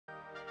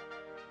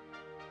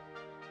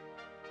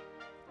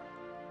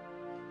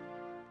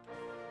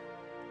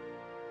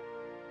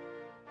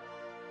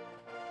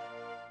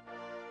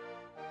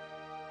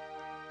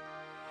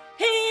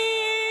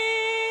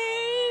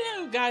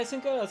guys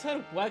and girls,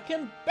 and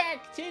welcome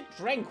back to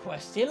Dragon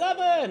Quest XI!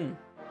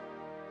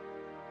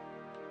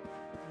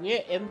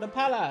 We're in the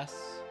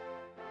palace.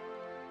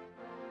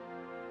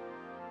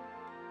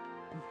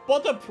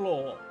 Bottom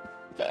floor.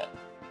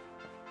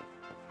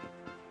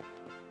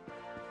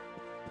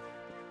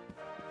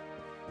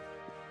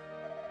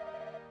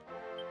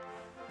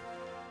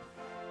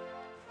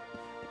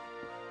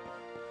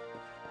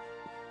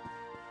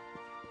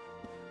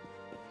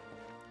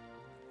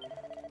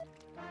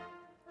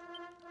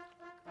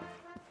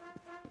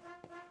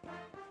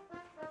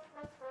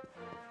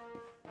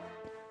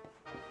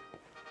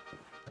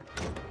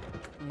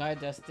 Why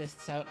does this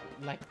sound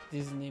like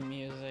Disney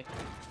music?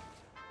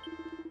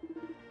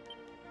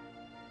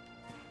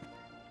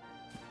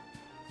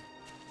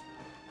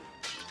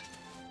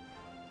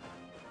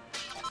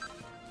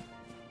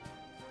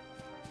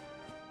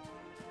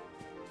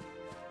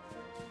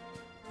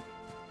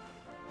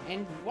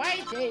 And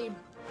why they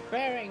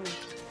bearing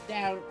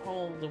down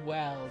all the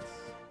wells?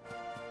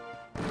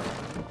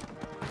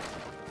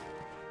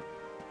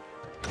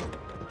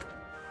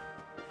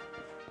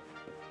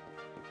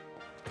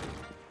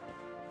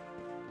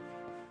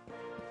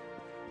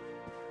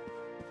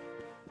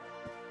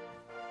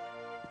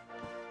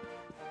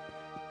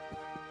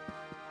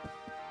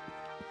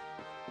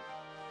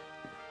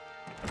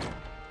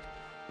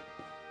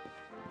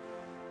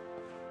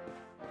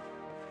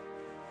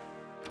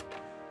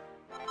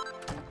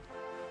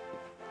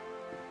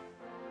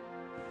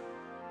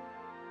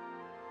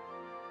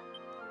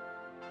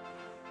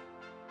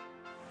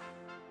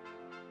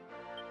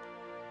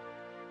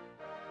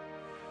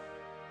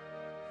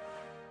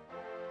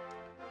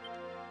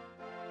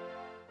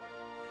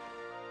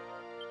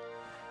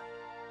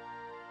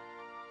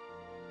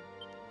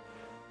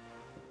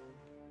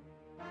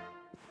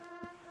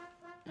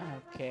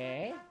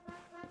 Okay.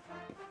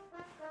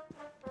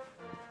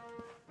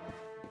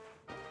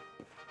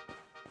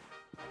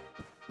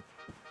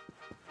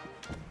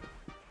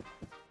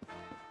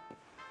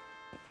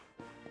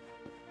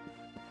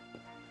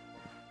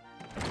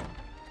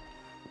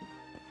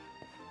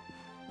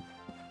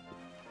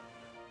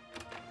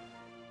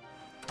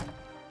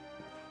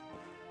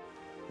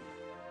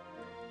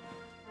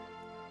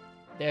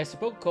 There's a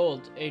book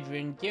called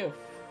Adrian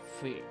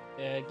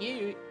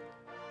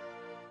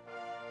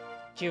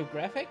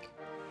Geographic.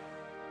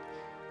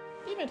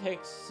 Even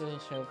takes a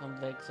shelf on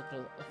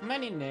lexical of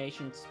many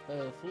nations,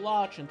 both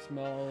large and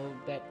small,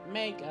 that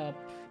make up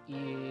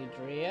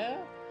Idria.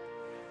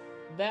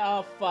 There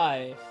are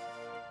 5,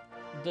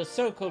 the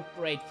so-called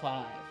Great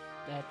 5,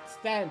 that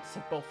stands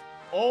above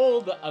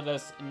all the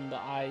others in the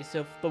eyes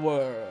of the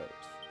world.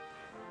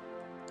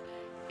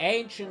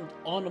 Ancient,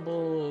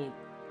 honorable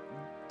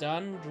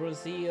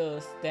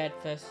Dundrosiel,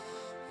 steadfast,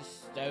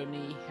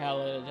 stony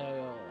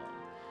Helidor.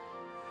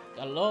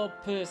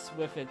 Galopus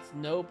with its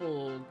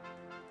noble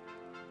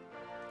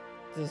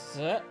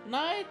desert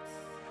knights.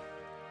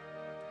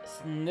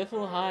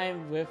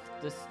 Sniffelheim with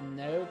the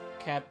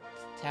snow-capped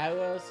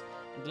towers.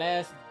 And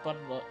last but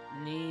not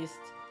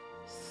least,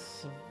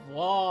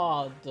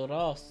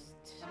 Svardrost,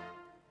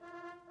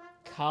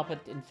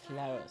 carpet in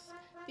flowers.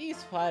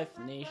 These 5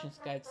 nations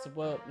guide the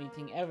world,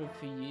 meeting every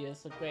few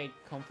years a great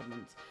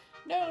conference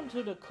known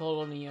to the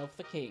colony of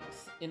the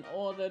kings, in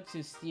order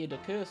to steer the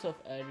course of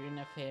Adrian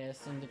affairs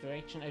in the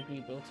direction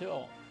agreeable to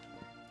all.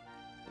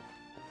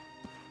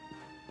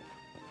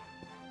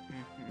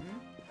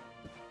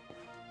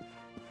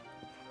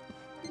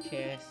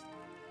 Chest.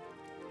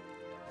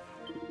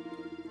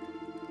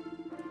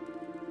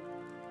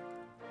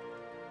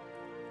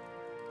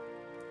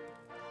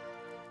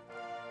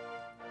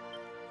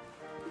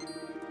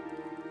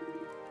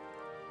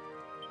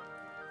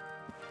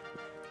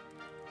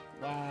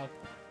 Wow.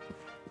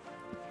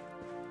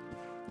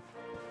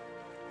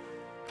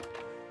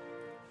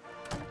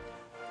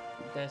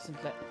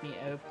 Doesn't let me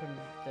open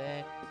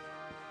that.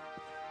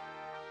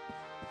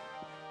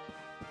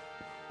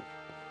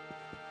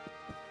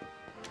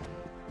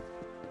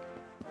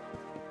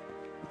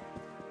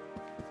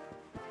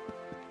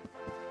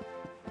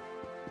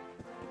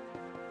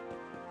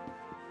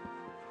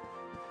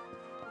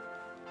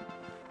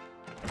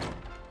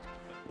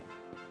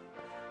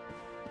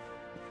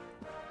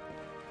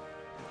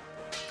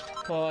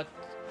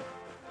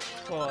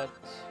 Pot.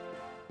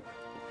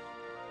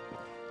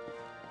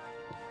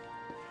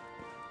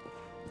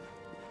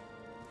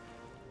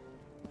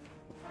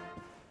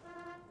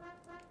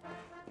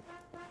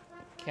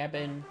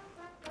 Cabin.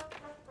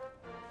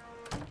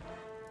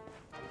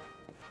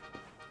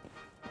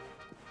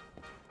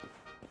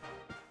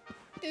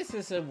 This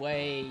is a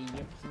way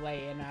you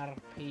play an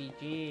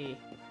RPG.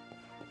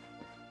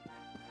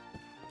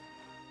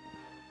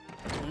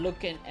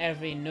 Look in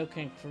every nook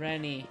and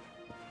cranny.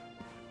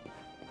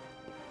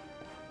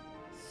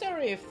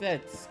 Sorry if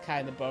that's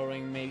kind of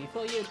boring maybe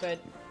for you, but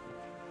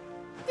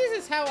this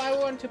is how I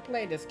want to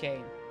play this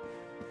game.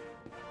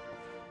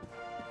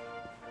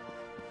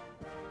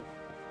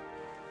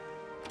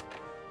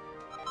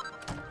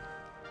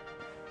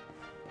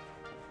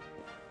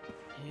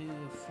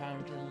 You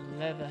found a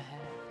leather hat.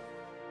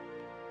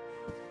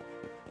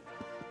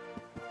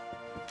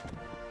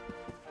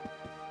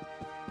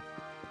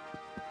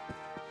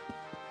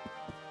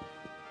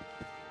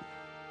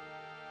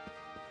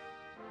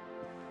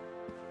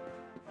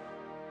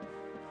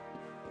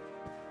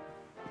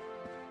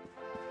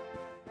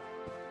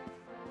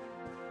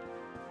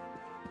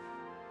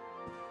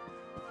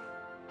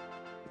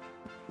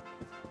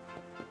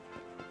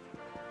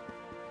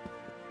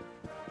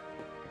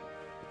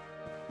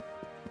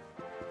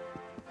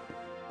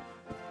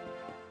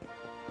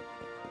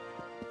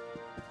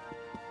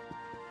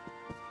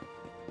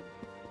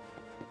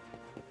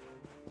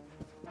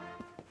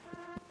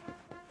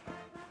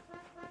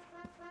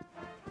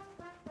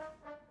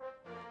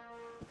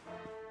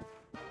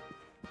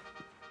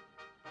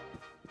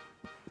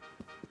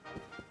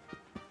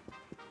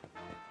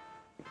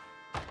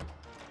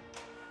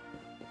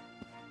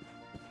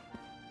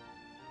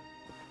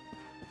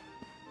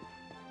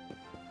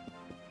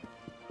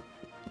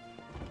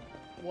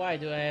 Why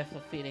do I have a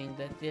feeling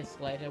that this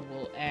letter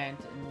will end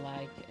in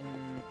like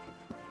an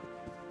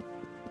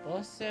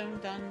boss zone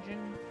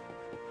dungeon?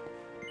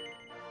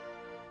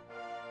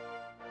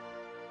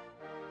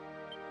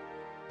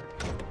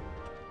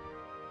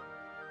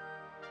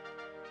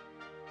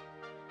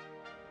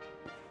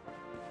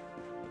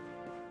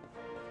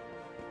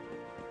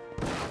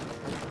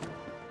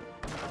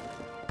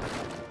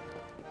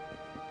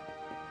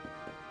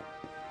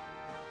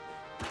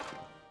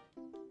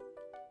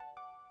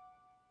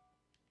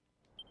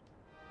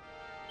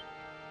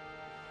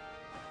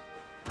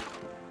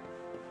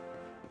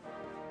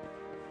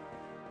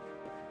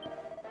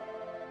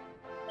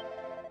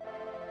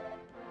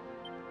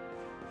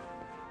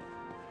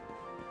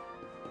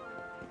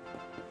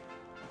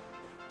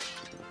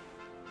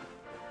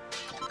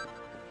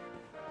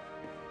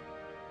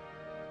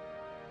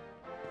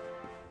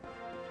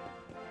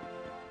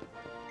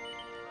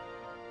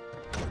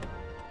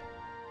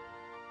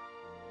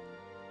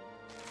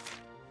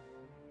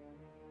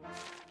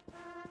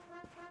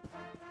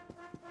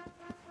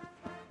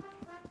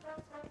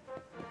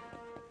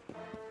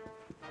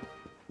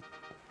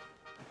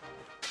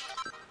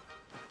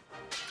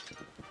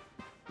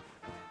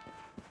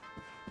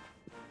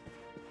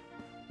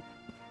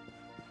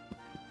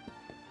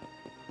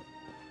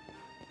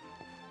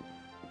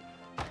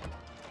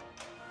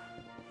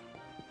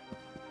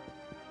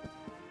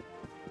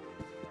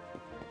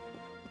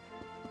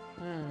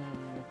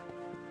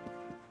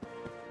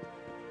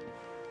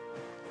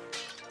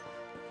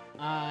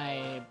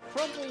 I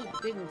probably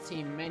didn't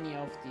see many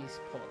of these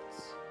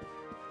pots.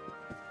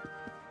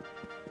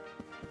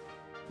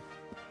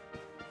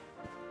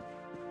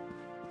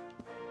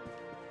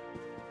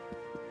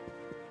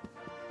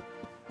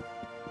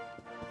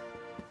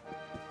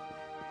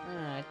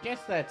 I guess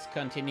let's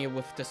continue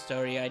with the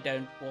story. I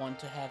don't want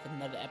to have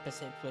another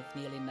episode with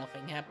nearly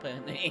nothing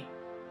happening.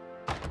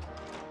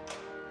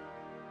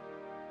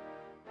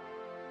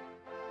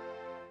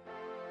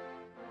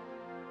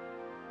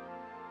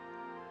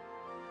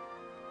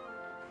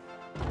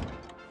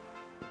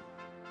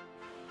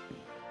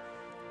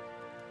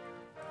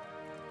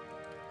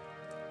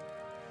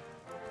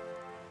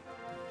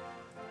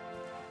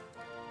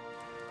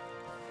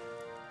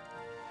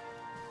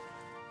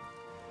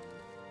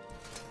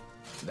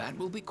 That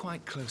will be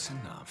quite close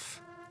enough.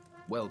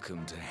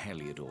 Welcome to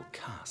Heliodor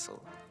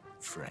Castle,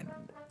 friend.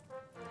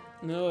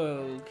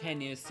 No, can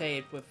you say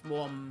it with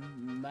more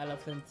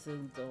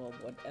maleficent or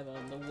whatever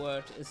the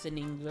word is in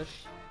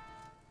English?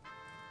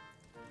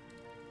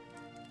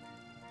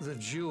 The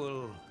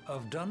Jewel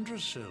of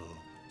Dundrasil.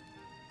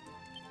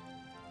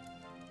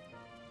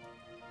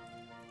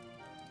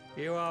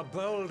 You are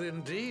bold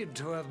indeed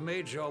to have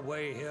made your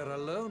way here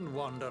alone,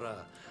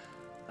 Wanderer.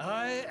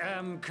 I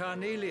am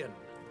Carnelian,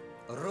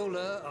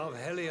 ruler of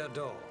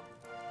Heliodor.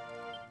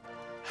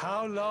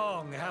 How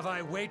long have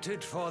I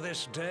waited for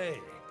this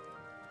day?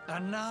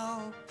 And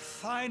now,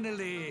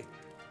 finally,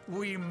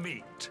 we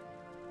meet.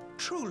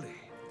 Truly,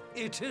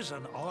 it is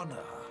an honor.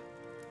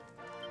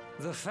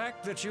 The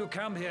fact that you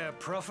come here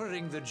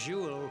proffering the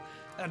jewel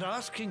and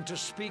asking to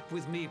speak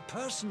with me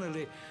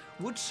personally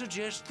would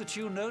suggest that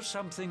you know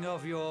something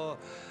of your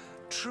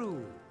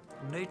true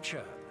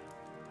nature.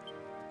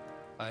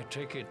 I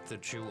take it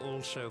that you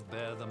also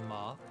bear the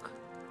mark?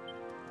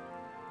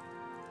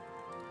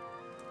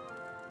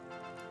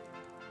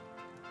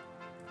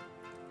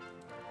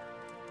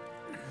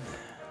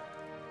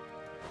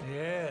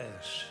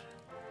 Yes,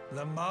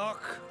 the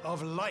mark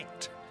of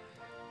light.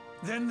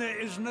 Then there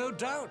is no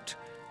doubt.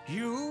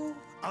 You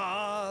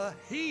are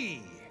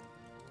he.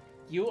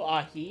 You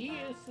are he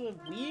is a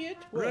weird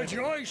word.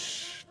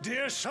 Rejoice,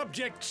 dear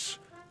subjects.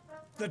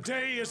 The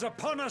day is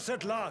upon us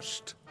at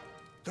last.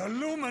 The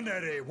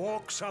luminary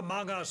walks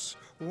among us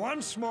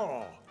once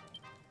more.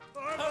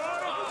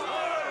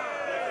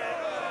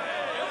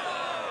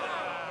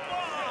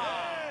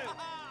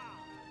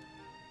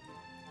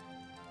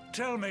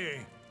 Tell me,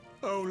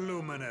 O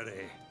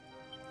luminary,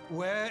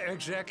 where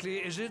exactly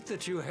is it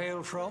that you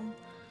hail from?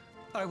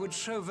 I would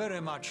so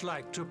very much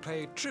like to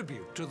pay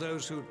tribute to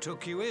those who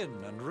took you in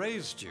and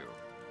raised you.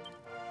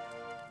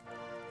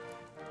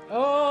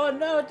 Oh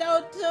no,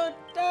 don't!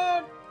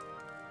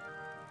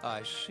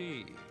 I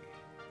see.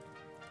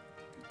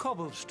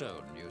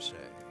 Cobblestone, you say?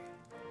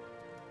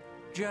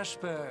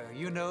 Jasper,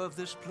 you know of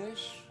this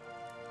place?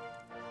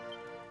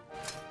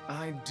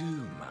 I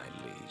do, my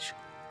liege.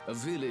 A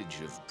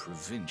village of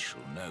provincial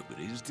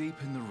nobodies deep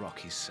in the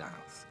rocky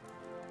south.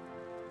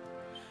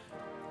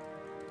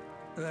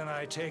 Then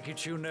I take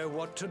it you know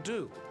what to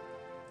do.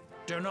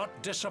 Do not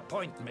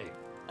disappoint me.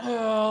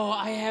 Oh,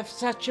 I have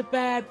such a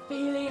bad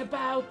feeling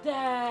about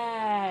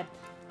that!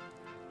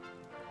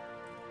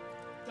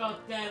 God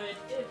damn it,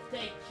 if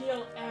they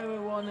kill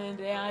everyone in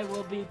there, I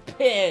will be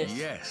pissed!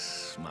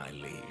 Yes, my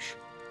liege.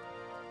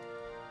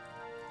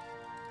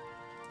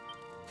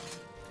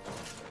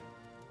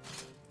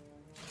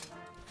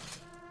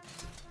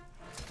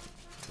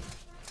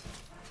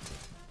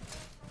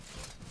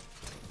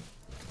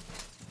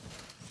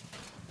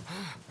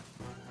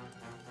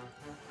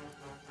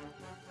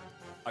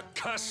 A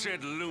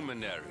Accursed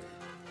luminary!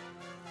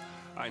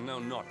 I know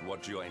not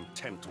what your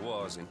intent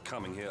was in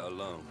coming here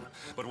alone,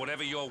 but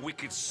whatever your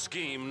wicked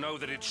scheme, know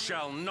that it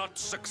shall not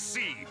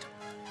succeed!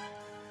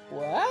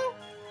 What?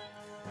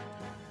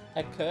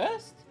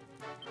 Accursed?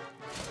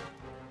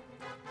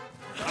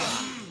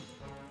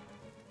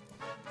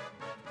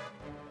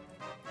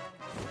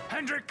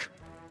 Hendrik,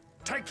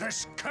 take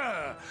this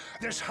cur,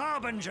 this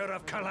harbinger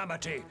of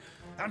calamity,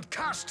 and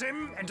cast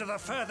him into the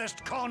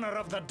furthest corner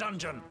of the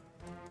dungeon.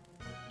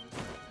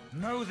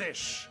 Know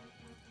this.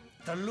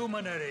 The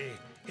Luminary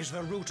is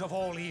the root of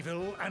all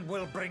evil and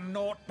will bring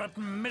naught but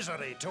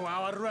misery to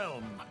our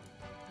realm.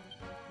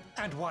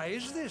 And why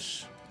is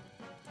this?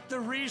 The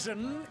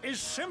reason is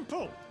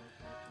simple.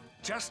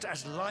 Just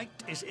as light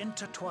is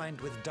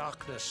intertwined with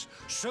darkness,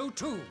 so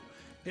too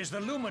is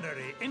the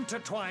Luminary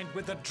intertwined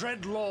with the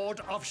dread Lord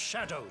of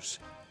Shadows.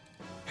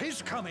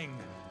 His coming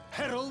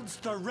heralds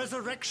the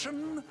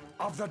resurrection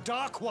of the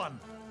Dark One.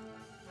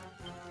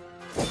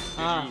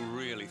 Did you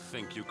really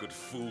think you could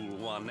fool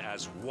one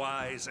as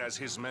wise as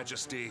His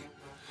Majesty?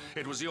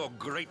 It was your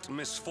great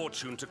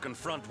misfortune to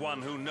confront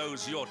one who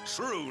knows your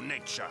true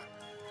nature.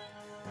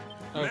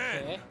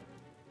 Okay. Men,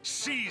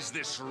 seize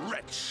this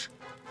wretch!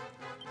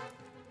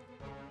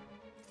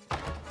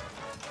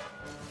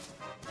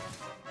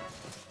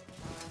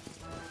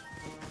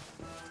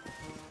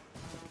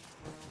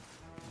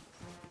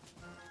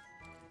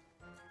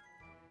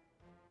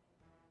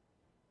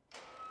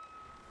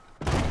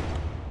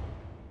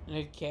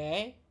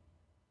 Okay.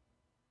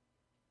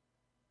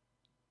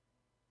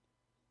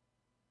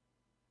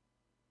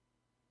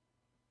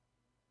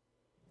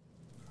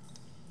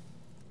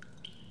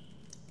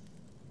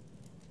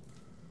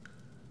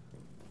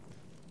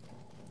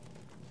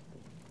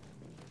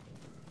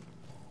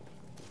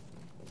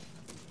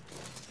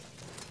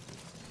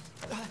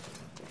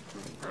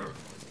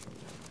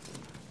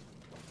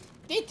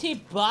 Did he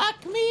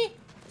block me?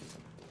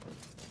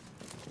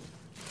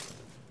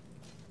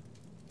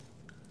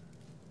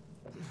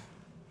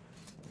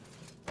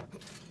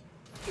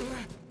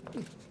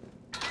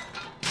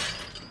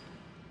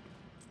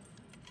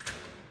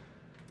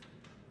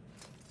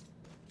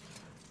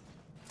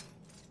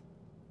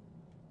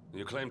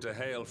 You claim to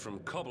hail from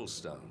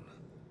Cobblestone.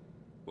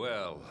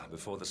 Well,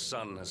 before the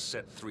sun has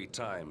set 3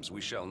 times,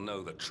 we shall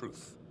know the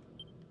truth.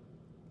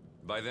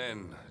 By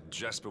then,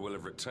 Jasper will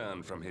have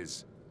returned from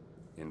his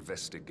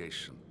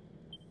investigation.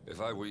 If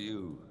I were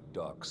you,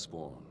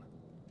 Darkspawn,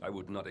 I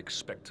would not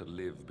expect to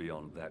live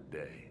beyond that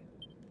day.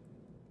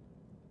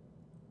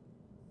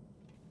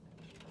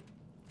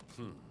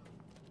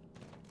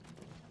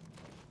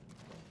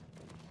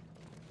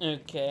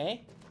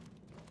 Okay.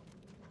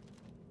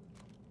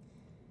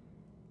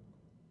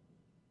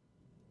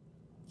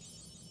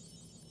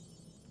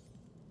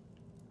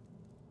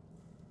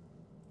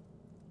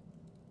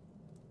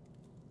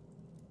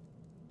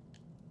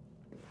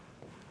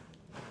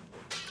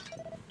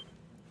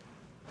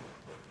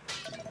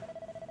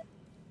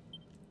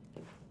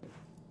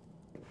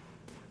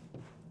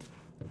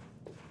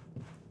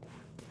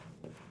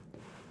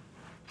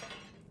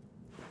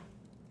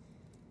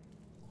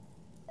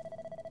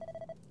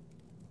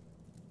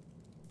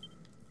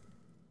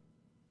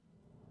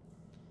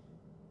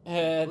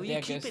 Will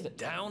you keep it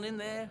down in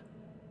there?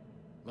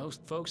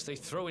 Most folks they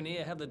throw in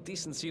here have the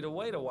decency to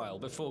wait a while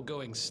before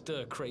going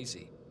stir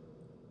crazy.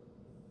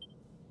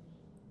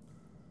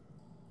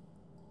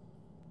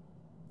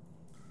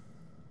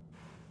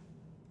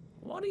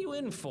 What are you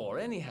in for,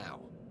 anyhow?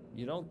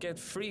 You don't get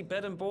free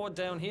bed and board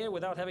down here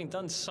without having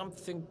done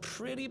something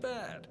pretty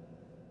bad.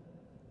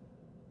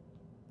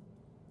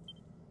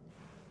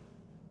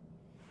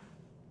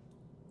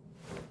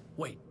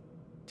 Wait,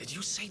 did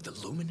you say the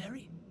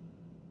Luminary?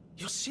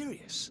 You're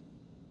serious?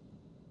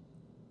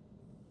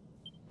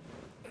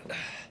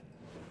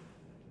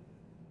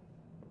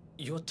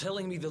 You're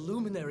telling me the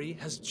Luminary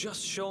has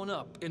just shown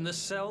up in the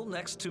cell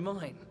next to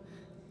mine?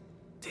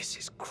 This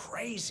is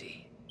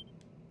crazy.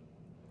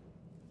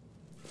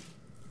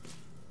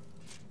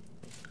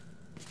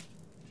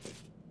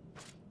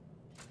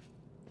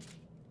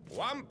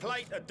 One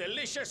plate of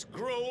delicious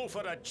gruel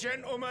for the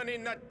gentleman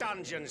in the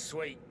dungeon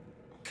suite.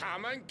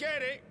 Come and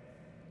get it.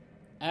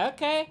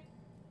 Okay.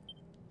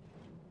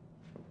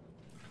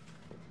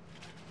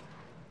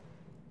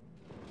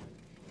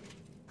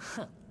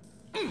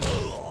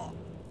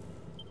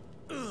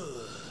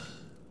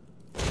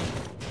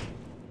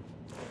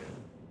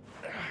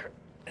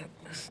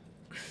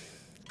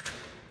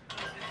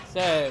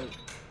 So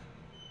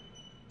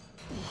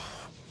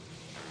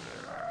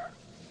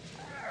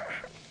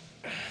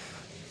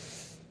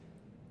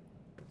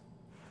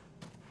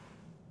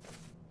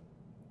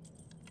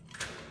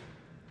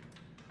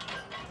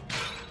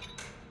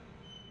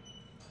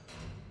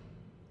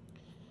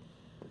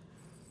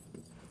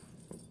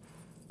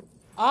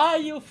are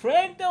you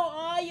friend or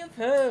are you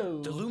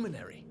foe? The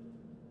Luminary?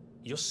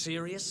 You're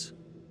serious?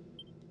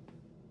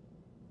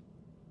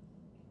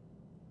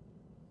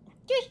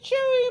 Just show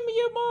him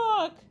your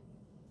mark.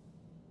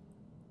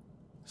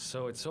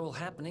 So it's all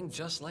happening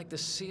just like the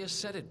seer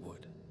said it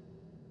would.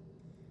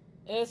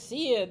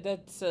 Seer,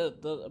 that's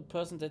the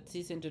person that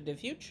sees into the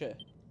future.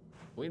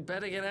 We'd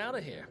better get out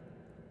of here.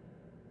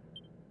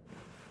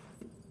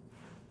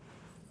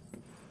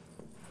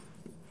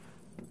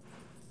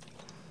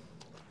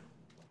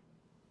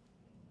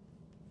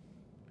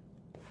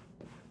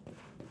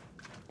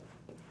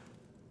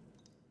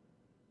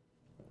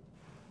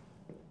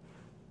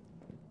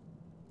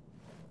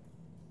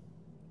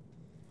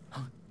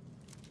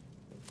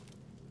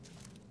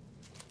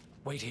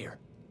 Wait here.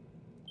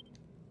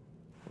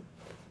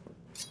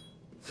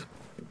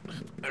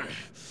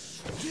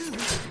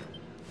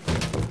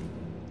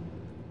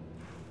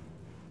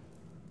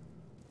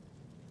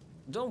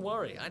 Don't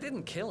worry, I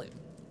didn't kill him.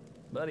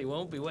 But he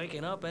won't be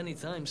waking up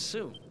anytime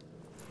soon.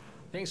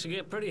 Things will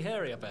get pretty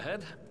hairy up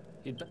ahead.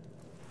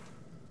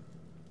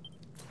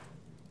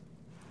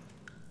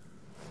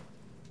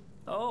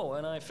 Oh,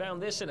 and I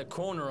found this in a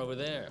corner over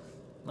there.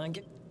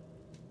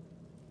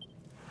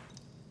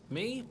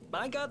 Me?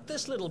 I got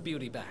this little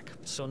beauty back,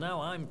 so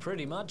now I'm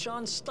pretty much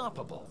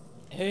unstoppable.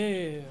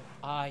 Who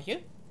are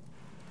you?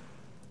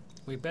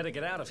 We better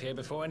get out of here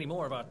before any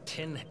more of our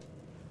tin...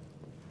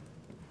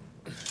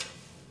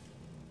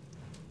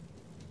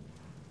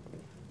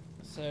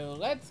 So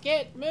let's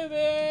get moving!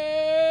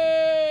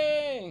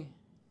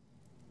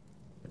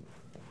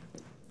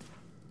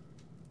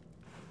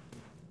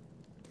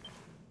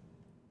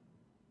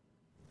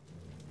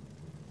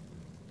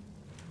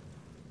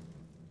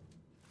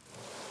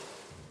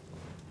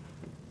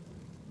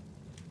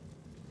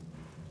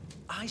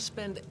 I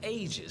spend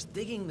ages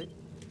digging the...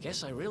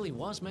 Guess I really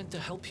was meant to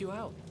help you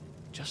out.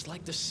 Just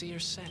like the seer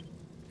said.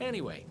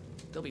 Anyway,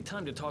 there'll be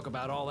time to talk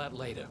about all that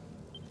later.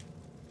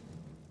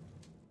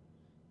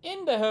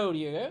 In the hole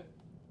you go.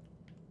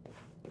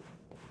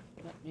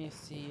 Let me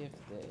see if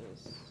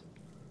there's...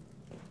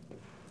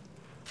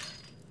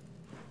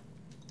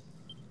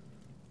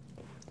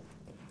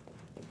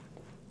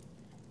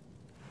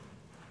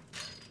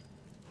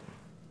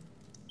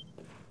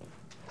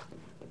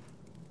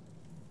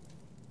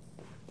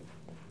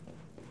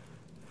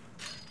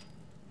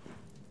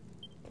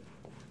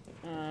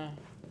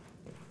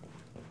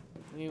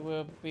 we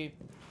will be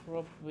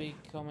probably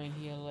coming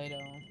here later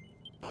on.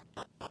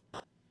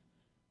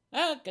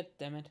 Ah, god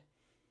damn it.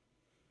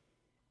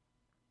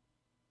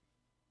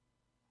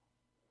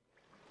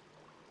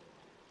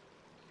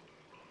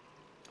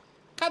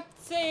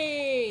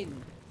 Cutscene!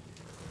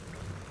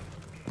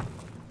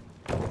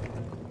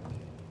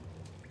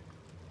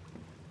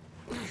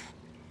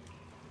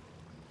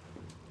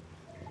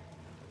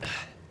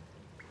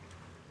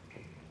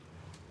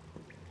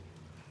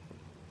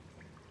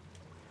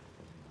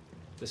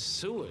 The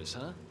sewers,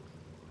 huh?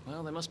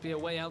 Well, there must be a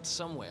way out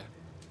somewhere.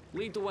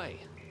 Lead the way.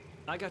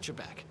 I got your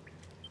back.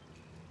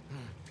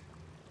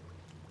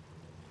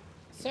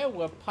 So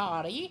we're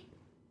party.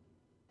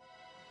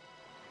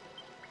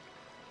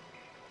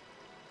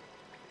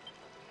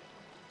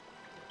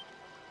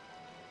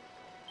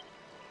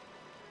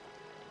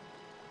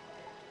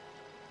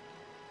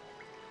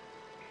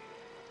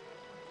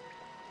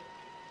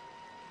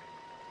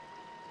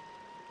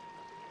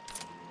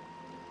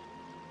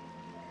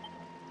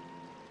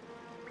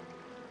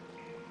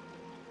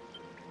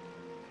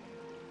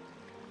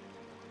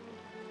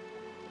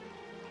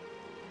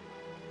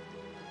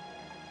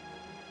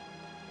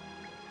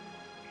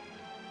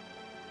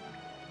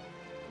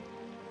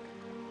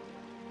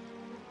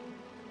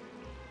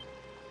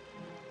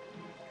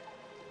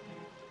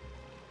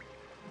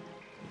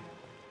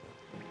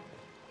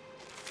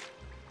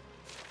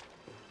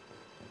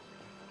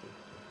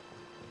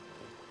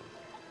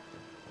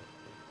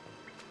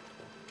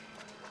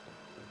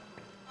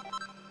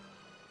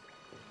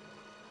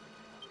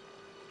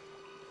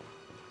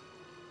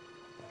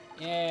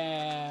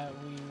 Yeah,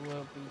 we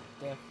will be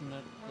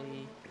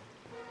definitely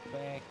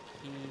back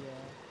here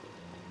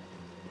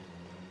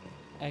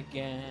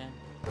again.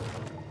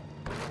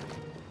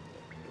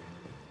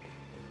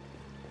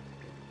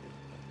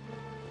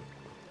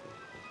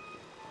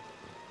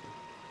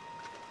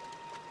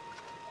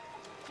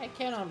 I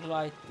cannot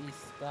light this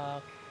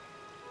stuff.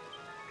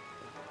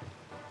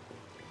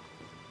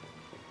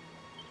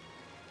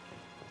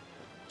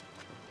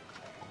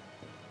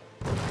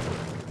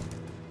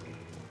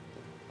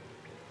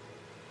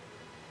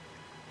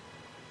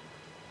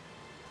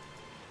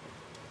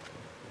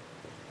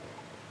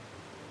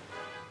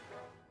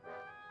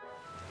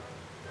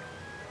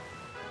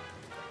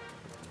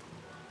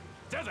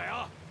 There they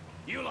are!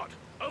 You lot,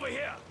 over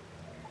here!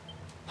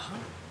 Huh?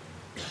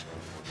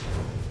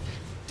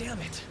 Damn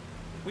it!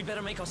 We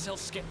better make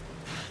ourselves skip.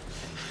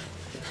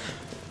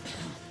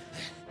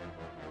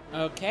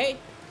 Okay,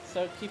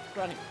 so keep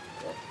running.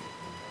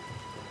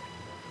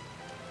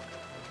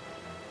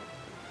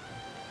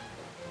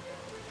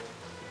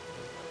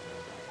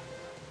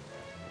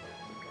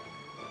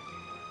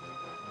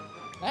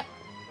 Ah.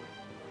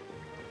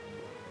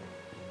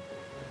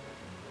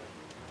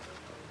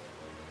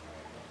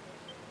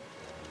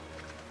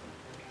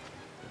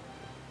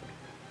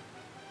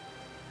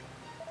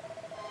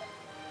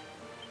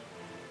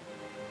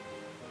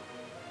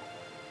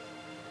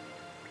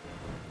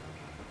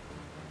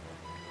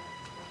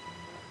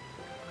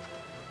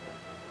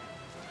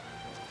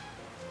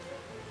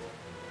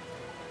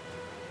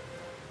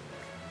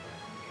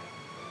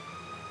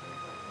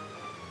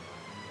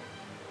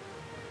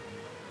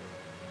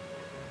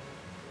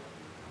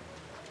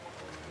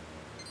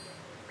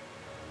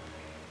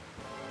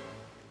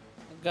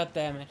 God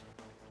damn it.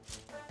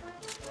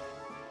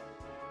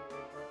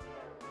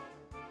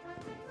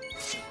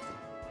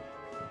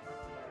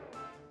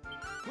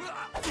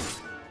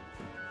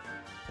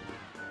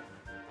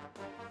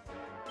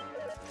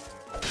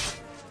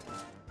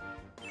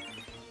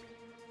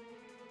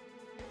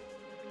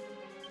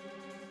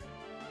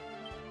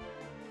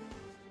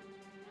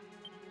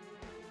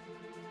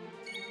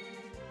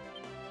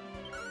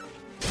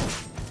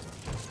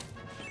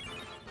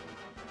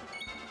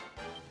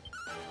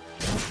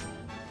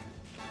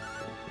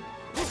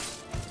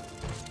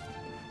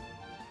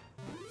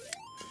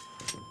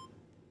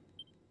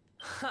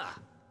 Ha!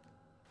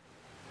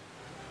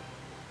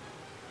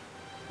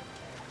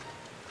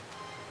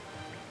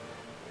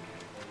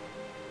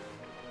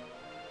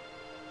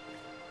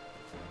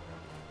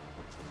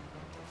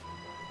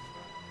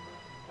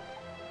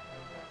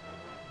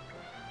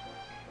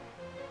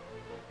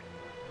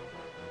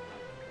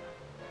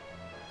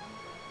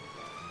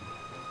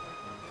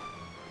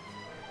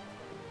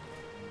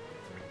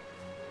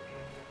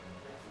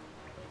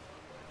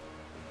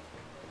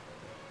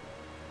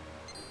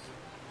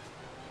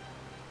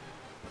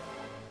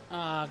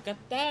 Ah, god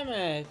damn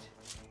it!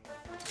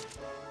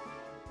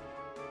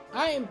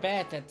 I am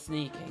bad at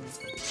sneaking.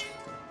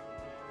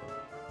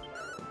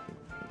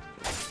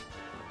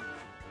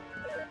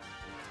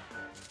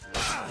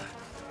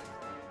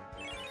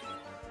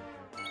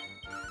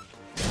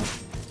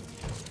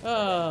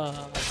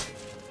 Oh.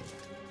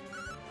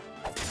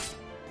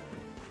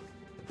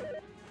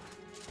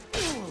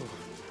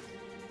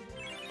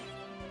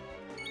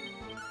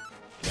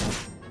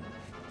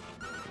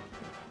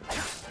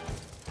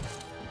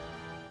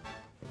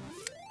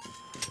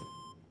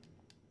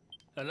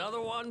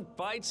 Another one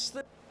bites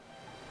the...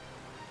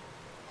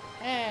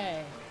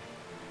 Hey,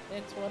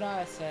 that's what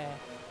I said.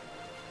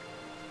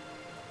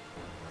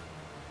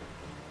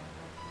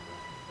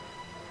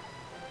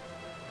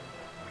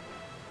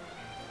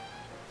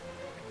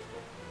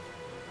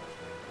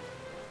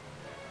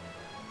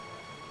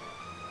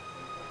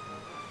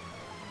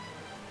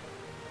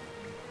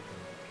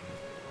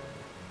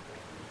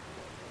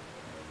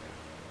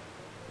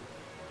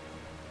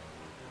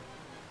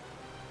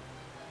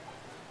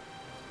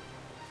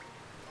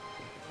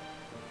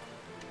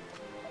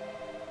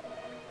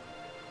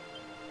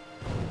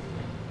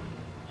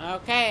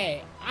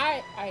 Okay,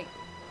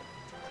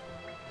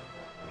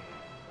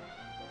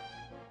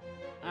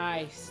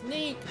 I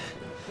sneak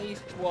at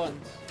least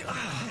once.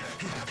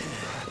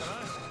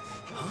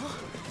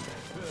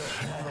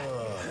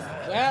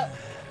 Well,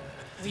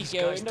 we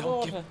go in the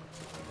water.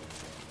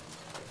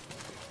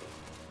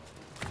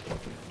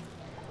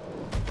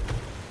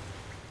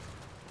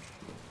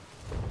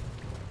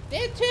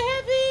 They're too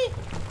heavy!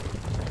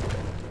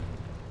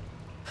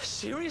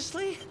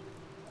 Seriously?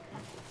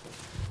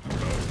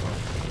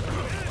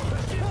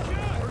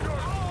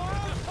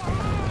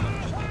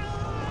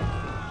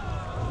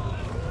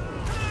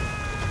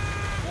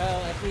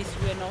 Well, at least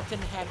we're not in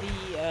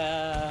heavy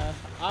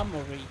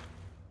armory.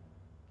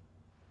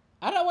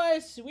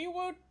 Otherwise, we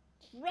would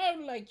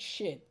drown like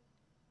shit.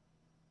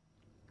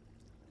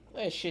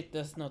 Well, shit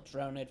does not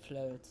drown, it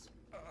floats.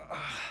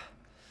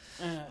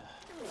 An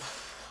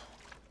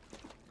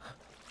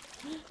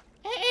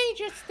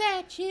angel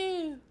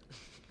statue!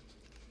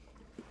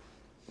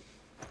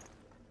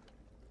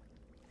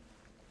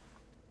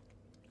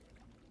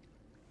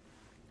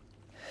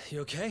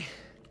 You okay?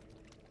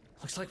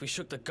 Looks like we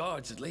shook the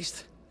guards, at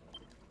least.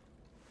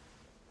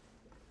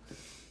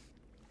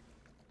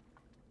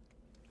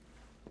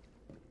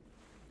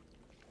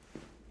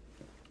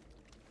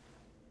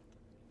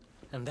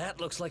 And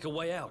that looks like a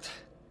way out.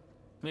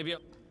 Maybe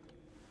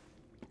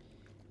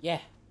Yeah,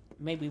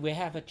 maybe we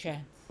have a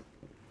chance.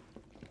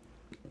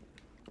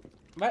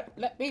 But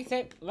let me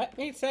save, let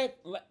me save,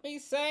 let me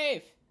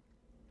save!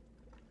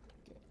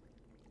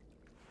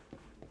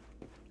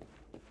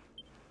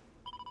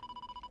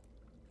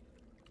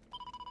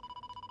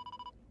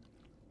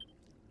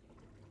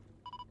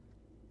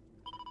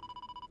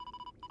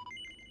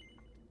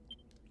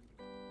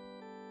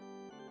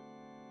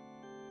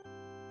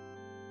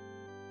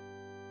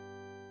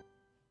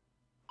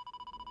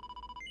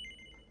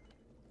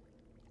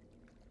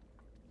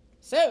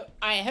 So,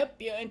 I hope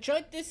you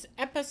enjoyed this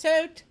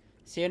episode.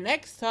 See you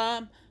next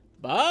time.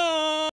 Bye!